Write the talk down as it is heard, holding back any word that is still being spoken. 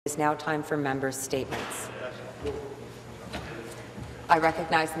It is now time for members' statements. I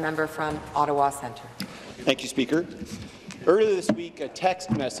recognize the member from Ottawa Centre. Thank you, Speaker. Earlier this week, a text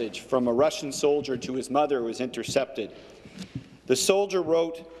message from a Russian soldier to his mother was intercepted. The soldier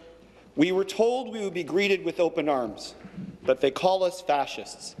wrote, "We were told we would be greeted with open arms, but they call us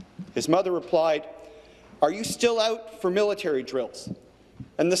fascists." His mother replied, "Are you still out for military drills?"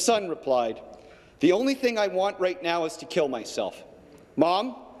 And the son replied, "The only thing I want right now is to kill myself.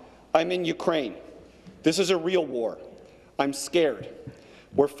 Mom, I'm in Ukraine. This is a real war. I'm scared.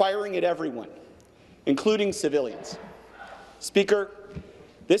 We're firing at everyone, including civilians." Speaker,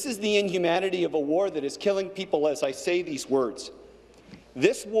 this is the inhumanity of a war that is killing people as I say these words.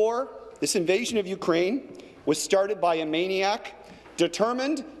 This war, this invasion of Ukraine, was started by a maniac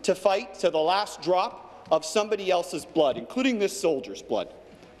determined to fight to the last drop of somebody else's blood, including this soldier's blood.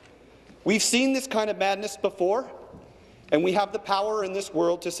 We've seen this kind of madness before, and we have the power in this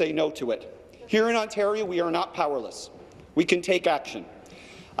world to say no to it. Here in Ontario, we are not powerless. We can take action.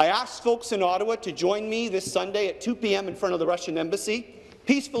 I asked folks in Ottawa to join me this Sunday at 2 p.m. in front of the Russian embassy,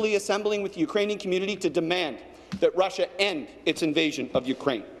 peacefully assembling with the Ukrainian community to demand that Russia end its invasion of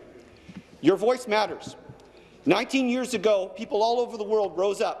Ukraine. Your voice matters. 19 years ago, people all over the world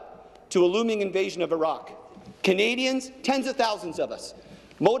rose up to a looming invasion of Iraq. Canadians, tens of thousands of us,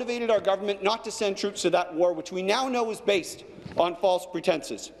 motivated our government not to send troops to that war, which we now know is based on false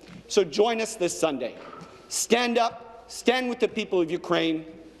pretenses. So join us this Sunday. Stand up, stand with the people of Ukraine,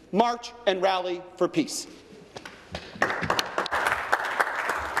 march and rally for peace.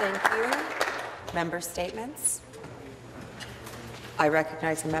 Thank you. Member statements. I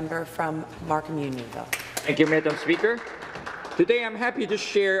recognize a member from Markham Unionville. Thank you, Madam Speaker. Today I'm happy to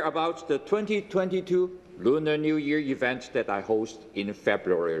share about the 2022 Lunar New Year event that I host in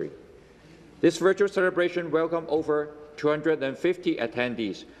February. This virtual celebration welcomed over 250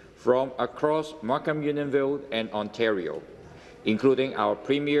 attendees from across Markham Unionville and Ontario, including our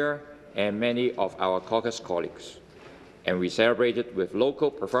Premier and many of our caucus colleagues. And we celebrated with local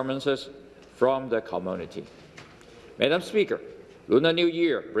performances from the community. Madam Speaker, Lunar New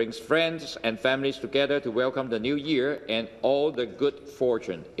Year brings friends and families together to welcome the new year and all the good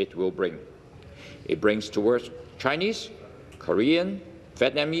fortune it will bring. It brings towards Chinese, Korean,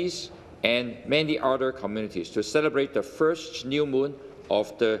 Vietnamese, and many other communities to celebrate the first new moon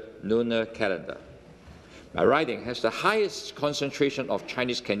of the lunar calendar. My riding has the highest concentration of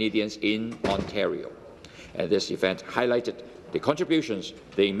Chinese Canadians in Ontario, and this event highlighted the contributions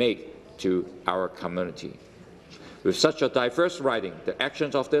they make to our community. With such a diverse riding, the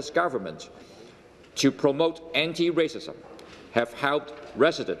actions of this government to promote anti-racism have helped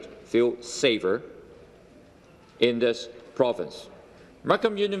residents feel safer in this province.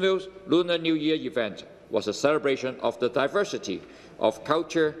 Markham Unionville's Lunar New Year event was a celebration of the diversity of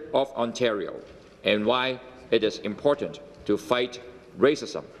culture of Ontario and why it is important to fight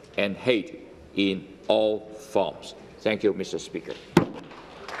racism and hate in all forms. Thank you, Mr. Speaker.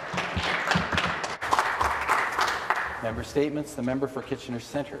 Member statements. The member for Kitchener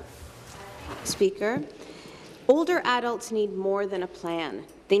Centre. Speaker, older adults need more than a plan.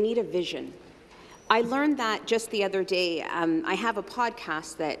 They need a vision. I learned that just the other day. I have a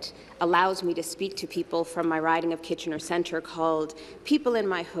podcast that allows me to speak to people from my riding of Kitchener Centre called People in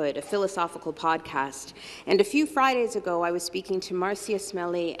My Hood, a philosophical podcast. And a few Fridays ago, I was speaking to Marcia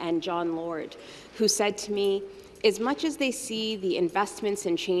Smelly and John Lord, who said to me, as much as they see the investments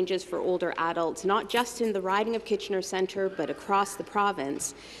and changes for older adults, not just in the riding of Kitchener Centre, but across the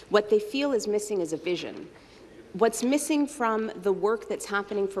province, what they feel is missing is a vision. What's missing from the work that's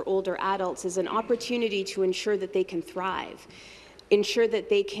happening for older adults is an opportunity to ensure that they can thrive, ensure that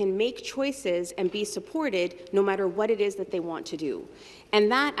they can make choices and be supported no matter what it is that they want to do. And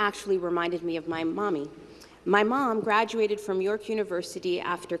that actually reminded me of my mommy. My mom graduated from York University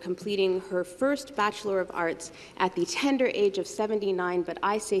after completing her first Bachelor of Arts at the tender age of 79, but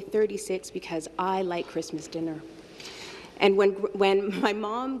I say 36 because I like Christmas dinner. And when my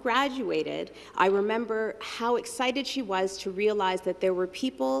mom graduated, I remember how excited she was to realize that there were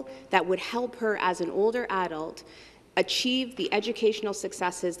people that would help her as an older adult achieve the educational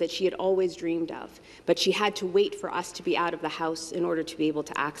successes that she had always dreamed of, but she had to wait for us to be out of the house in order to be able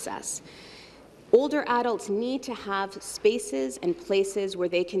to access. Older adults need to have spaces and places where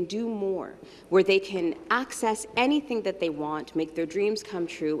they can do more, where they can access anything that they want, make their dreams come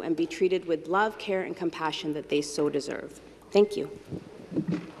true, and be treated with love, care, and compassion that they so deserve. Thank you.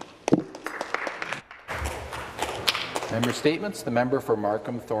 Member statements. The member for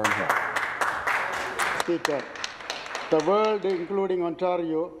Markham Thornhill. Speaker, the world, including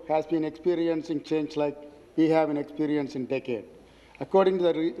Ontario, has been experiencing change like we have an experience in decades. According to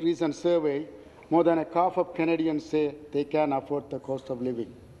the recent survey, more than a half of Canadians say they can afford the cost of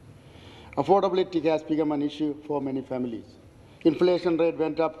living. Affordability has become an issue for many families. Inflation rate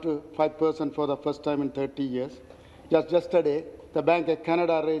went up to 5% for the first time in 30 years. Just yesterday, the Bank of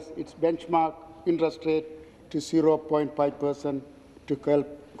Canada raised its benchmark interest rate to 0.5% to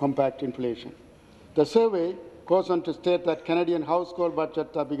help combat inflation. The survey goes on to state that Canadian household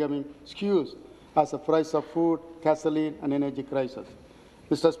budgets are becoming skewed as the price of food, gasoline, and energy crisis.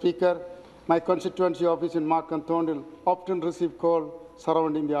 Mr. Speaker, my constituency office in Markham Thornhill often receive calls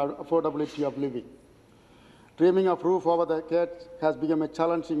surrounding the affordability of living. Dreaming of roof over their heads has become a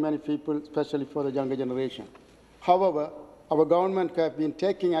challenge in many people, especially for the younger generation. However, our government has been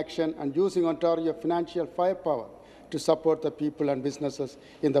taking action and using Ontario financial firepower to support the people and businesses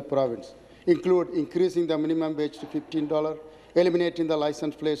in the province, include increasing the minimum wage to $15, eliminating the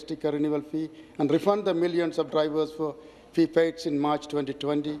license plate sticker renewal fee, and refund the millions of drivers for fee paid in March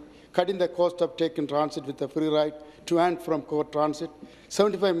 2020, cutting the cost of taking transit with a free ride to and from court transit,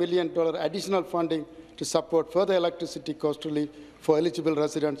 $75 million additional funding to support further electricity cost relief for eligible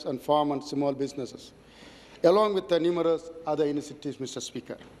residents and farm and small businesses, along with the numerous other initiatives, Mr.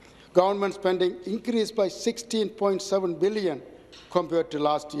 Speaker. Government spending increased by $16.7 billion compared to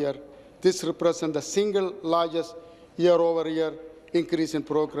last year. This represents the single largest year-over-year increase in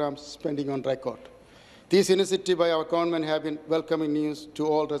programs spending on record. These initiatives by our government have been welcoming news to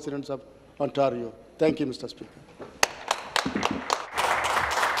all residents of Ontario. Thank you, Mr. Speaker.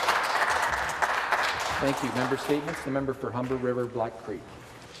 Thank you. Member statements. The member for Humber River Black Creek.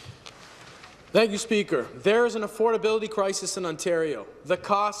 Thank you, Speaker. There is an affordability crisis in Ontario. The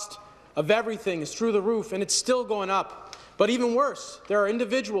cost of everything is through the roof, and it's still going up. But even worse, there are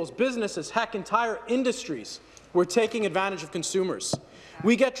individuals, businesses, heck, entire industries who are taking advantage of consumers.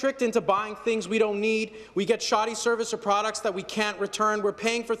 We get tricked into buying things we don't need. We get shoddy service or products that we can't return. We're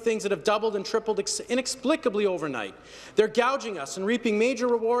paying for things that have doubled and tripled inexplicably overnight. They're gouging us and reaping major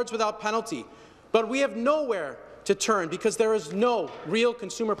rewards without penalty. But we have nowhere to turn because there is no real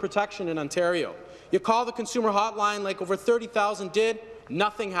consumer protection in Ontario. You call the consumer hotline like over 30,000 did,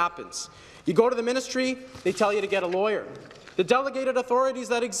 nothing happens. You go to the ministry, they tell you to get a lawyer. The delegated authorities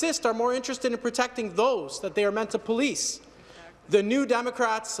that exist are more interested in protecting those that they are meant to police. The New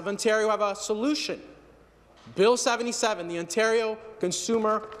Democrats of Ontario have a solution. Bill 77, the Ontario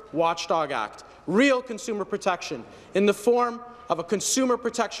Consumer Watchdog Act, real consumer protection in the form of a consumer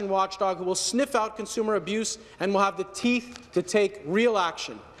protection watchdog who will sniff out consumer abuse and will have the teeth to take real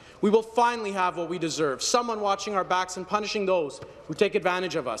action. We will finally have what we deserve, someone watching our backs and punishing those who take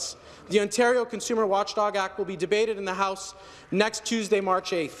advantage of us. The Ontario Consumer Watchdog Act will be debated in the House next Tuesday,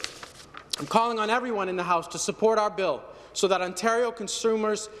 March 8th. I'm calling on everyone in the House to support our bill so that Ontario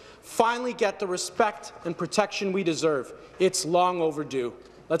consumers finally get the respect and protection we deserve. It's long overdue.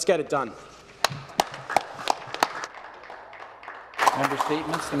 Let's get it done. Member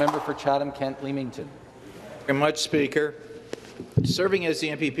statements. The member for Chatham-Kent-Leamington. Very much, Speaker. Serving as the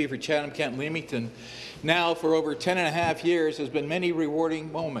MPP for Chatham-Kent-Leamington now for over 10.5 years has been many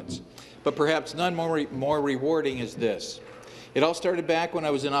rewarding moments, but perhaps none more rewarding is this. It all started back when I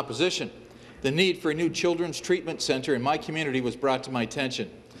was in opposition. The need for a new children's treatment centre in my community was brought to my attention.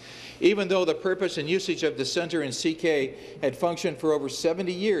 Even though the purpose and usage of the centre in CK had functioned for over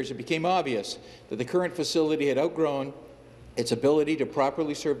 70 years, it became obvious that the current facility had outgrown its ability to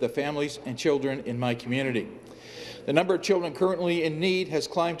properly serve the families and children in my community. The number of children currently in need has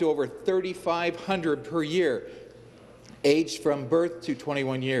climbed to over 3,500 per year, aged from birth to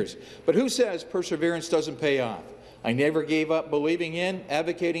 21 years. But who says perseverance doesn't pay off? I never gave up believing in,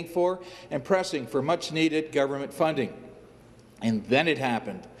 advocating for, and pressing for much-needed government funding. And then it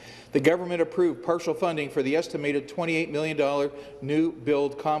happened. The government approved partial funding for the estimated $28 million new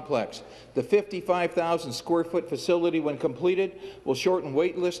build complex. The 55,000 square foot facility, when completed, will shorten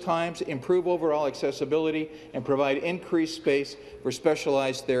wait list times, improve overall accessibility, and provide increased space for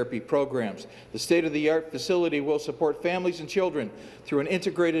specialized therapy programs. The state-of-the-art facility will support families and children through an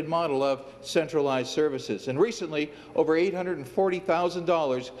integrated model of centralized services. And recently, over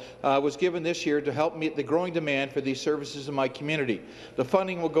 $840,000 was given this year to help meet the growing demand for these services in my community. The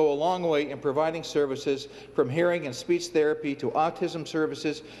funding will go a long way in providing services from hearing and speech therapy to autism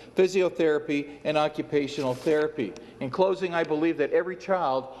services, physiotherapy, and occupational therapy. In closing, I believe that every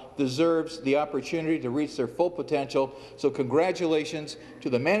child deserves the opportunity to reach their full potential, so congratulations to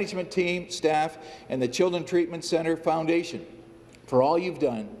the management team, staff, and the Children Treatment Centre Foundation for all you've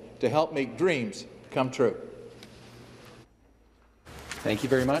done to help make dreams come true. Thank you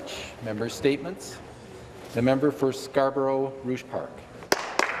very much. Member statements. The member for Scarborough Rouge Park.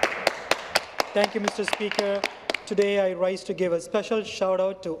 Thank you, Mr. Speaker. today I rise to give a special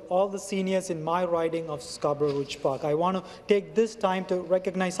shout-out to all the seniors in my riding of Scarborough Rouge Park. I want to take this time to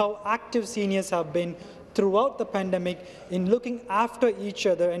recognize how active seniors have been throughout the pandemic in looking after each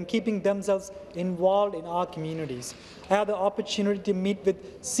other and keeping themselves involved in our communities. I had the opportunity to meet with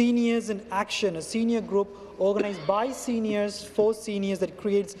Seniors in Action, a senior group organized by seniors for seniors that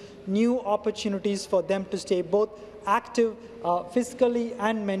creates new opportunities for them to stay both active physically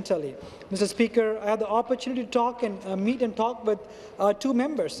and mentally. Mr. Speaker, I had the opportunity to talk and meet and talk with two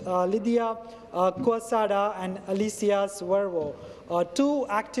members, Lydia Kuasada and Alicia Suervo, two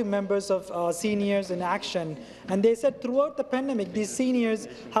active members of Seniors in Action, and they said throughout the pandemic, these seniors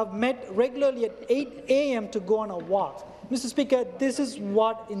have met regularly at 8 a.m. to go on a walk. Mr. Speaker, this is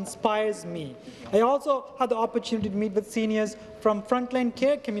what inspires me. I also had the opportunity to meet with seniors from Frontline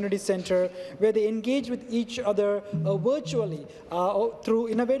Care Community Centre, where they engage with each other virtually through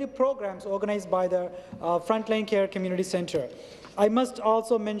innovative programs organized by the Frontline Care Community Centre. I must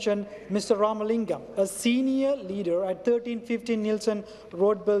also mention Mr. Ramalingam, a senior leader at 1315 Nielsen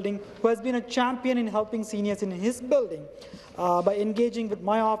Road building, who has been a champion in helping seniors in his building by engaging with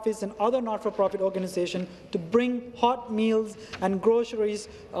my office and other not-for-profit organizations to bring hot meals and groceries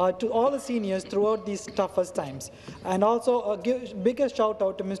to all the seniors throughout these toughest times. And also a bigger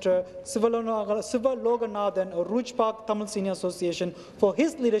shout-out to Mr. Siva Loganathan of Rouge Park Tamil Senior Association for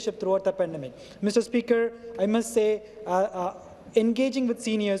his leadership throughout the pandemic. Mr. Speaker, I must say, engaging with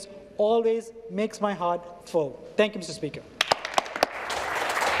seniors always makes my heart full. Thank you, Mr. Speaker.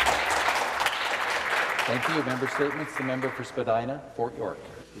 Thank you. Member statements. The member for Spadina, Fort York.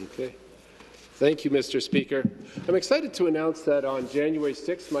 Okay. Thank you, Mr. Speaker. I'm excited to announce that on January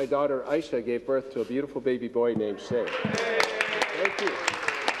 6th, my daughter Aisha gave birth to a beautiful baby boy named Shay. Thank you.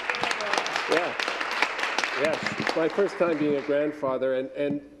 Yeah. Yes, it's my first time being a grandfather,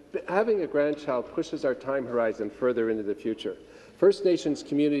 and having a grandchild pushes our time horizon further into the future. First Nations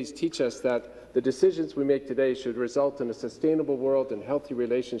communities teach us that the decisions we make today should result in a sustainable world and healthy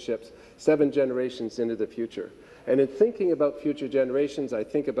relationships 7 generations into the future. And in thinking about future generations, I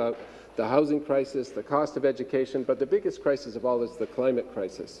think about the housing crisis, the cost of education, but the biggest crisis of all is the climate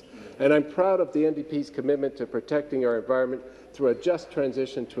crisis. And I'm proud of the NDP's commitment to protecting our environment through a just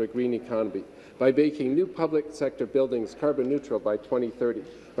transition to a green economy, by making new public sector buildings carbon neutral by 2030,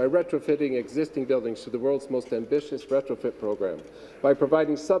 by retrofitting existing buildings to the world's most ambitious retrofit program, by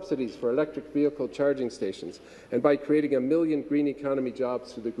providing subsidies for electric vehicle charging stations, and by creating 1 million green economy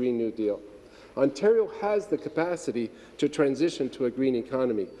jobs through the Green New Deal. Ontario has the capacity to transition to a green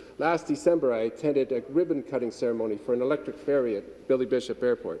economy. Last December, I attended a ribbon-cutting ceremony for an electric ferry at Billy Bishop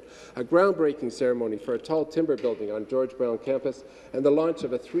Airport, a groundbreaking ceremony for a tall timber building on George Brown campus, and the launch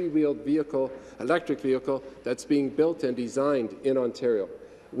of a 3-wheeled electric vehicle that's being built and designed in Ontario.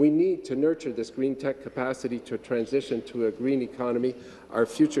 We need to nurture this green tech capacity to transition to a green economy. Our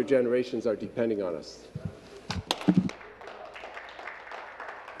future generations are depending on us.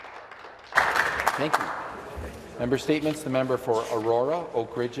 Thank you. Member statements. The member for Aurora,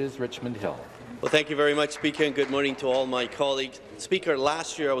 Oak Ridges, Richmond Hill. Well, thank you very much, Speaker, and good morning to all my colleagues. Speaker,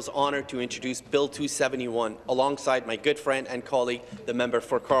 last year I was honoured to introduce Bill 271 alongside my good friend and colleague, the member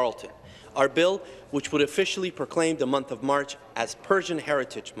for Carleton. Our bill, which would officially proclaim the month of March as Persian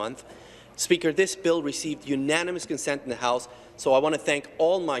Heritage Month. Speaker, this bill received unanimous consent in the House, so I want to thank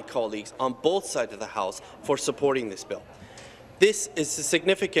all my colleagues on both sides of the House for supporting this bill. This is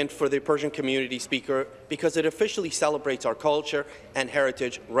significant for the Persian community, Speaker, because it officially celebrates our culture and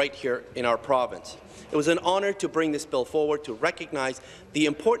heritage right here in our province. It was an honour to bring this bill forward to recognize the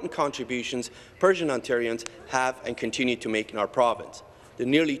important contributions Persian Ontarians have and continue to make in our province. The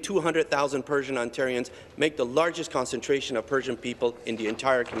nearly 200,000 Persian Ontarians make the largest concentration of Persian people in the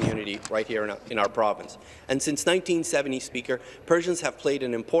entire community right here in our province. And since 1970, Speaker, Persians have played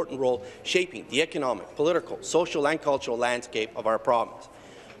an important role shaping the economic, political, social and cultural landscape of our province.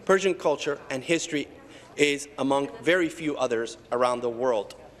 Persian culture and history is among very few others around the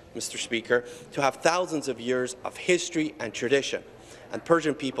world, Mr. Speaker, to have thousands of years of history and tradition. And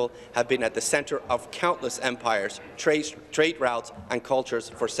Persian people have been at the centre of countless empires, trade routes and cultures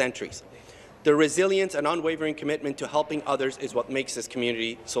for centuries. Their resilience and unwavering commitment to helping others is what makes this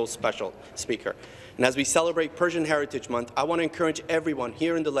community so special, Speaker. And as we celebrate Persian Heritage Month, I want to encourage everyone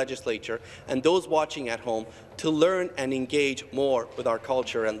here in the legislature and those watching at home to learn and engage more with our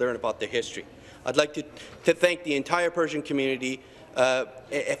culture and learn about the history. I'd like to thank the entire Persian community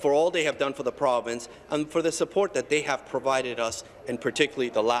for all they have done for the province and for the support that they have provided us, and particularly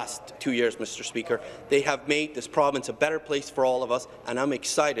the last 2 years, Mr. Speaker. They have made this province a better place for all of us, and I'm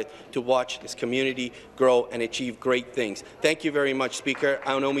excited to watch this community grow and achieve great things. Thank you very much, Speaker.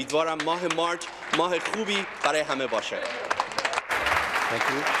 ماه خوبی برای همه باشه. Thank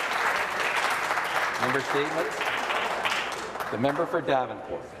you. Member statements. The member for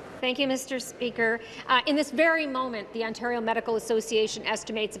Davenport. Thank you, Mr. Speaker. In this very moment, the Ontario Medical Association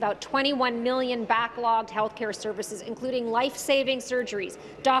estimates about 21 million backlogged healthcare services, including life-saving surgeries,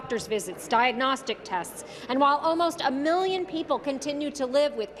 doctor's visits, diagnostic tests. And while almost 1 million people continue to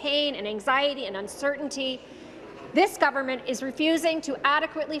live with pain and anxiety and uncertainty, this government is refusing to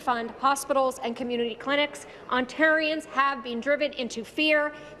adequately fund hospitals and community clinics. Ontarians have been driven into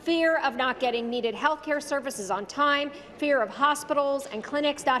fear of not getting needed healthcare services on time, fear of hospitals and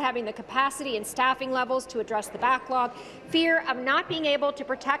clinics not having the capacity and staffing levels to address the backlog, fear of not being able to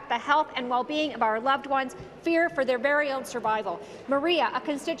protect the health and well-being of our loved ones, fear for their very own survival. Maria, a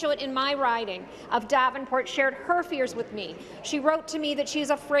constituent in my riding of Davenport, shared her fears with me. She wrote to me that she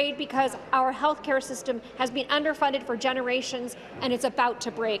is afraid because our healthcare system has been underfunded for generations and it's about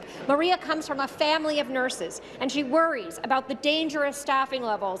to break. Maria comes from a family of nurses, and she worries about the dangerous staffing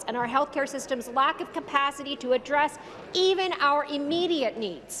levels and our healthcare system's lack of capacity to address even our immediate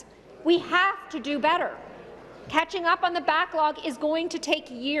needs. We have to do better. Catching up on the backlog is going to take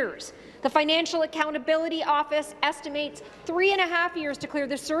years. The Financial Accountability Office estimates 3.5 years to clear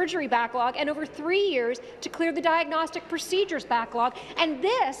the surgery backlog and over 3 years to clear the diagnostic procedures backlog. And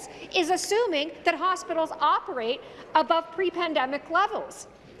this is assuming that hospitals operate above pre-pandemic levels.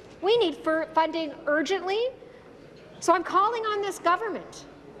 We need funding urgently. So I'm calling on this government.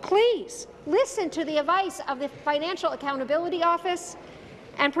 Please listen to the advice of the Financial Accountability Office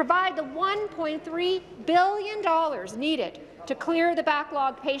and provide the $1.3 billion needed to clear the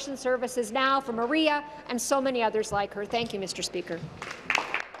backlog patient services now for Maria and so many others like her. Thank you, Mr. Speaker.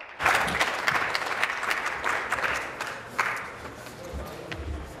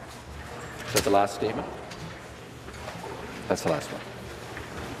 Is that the last statement? That's the last one.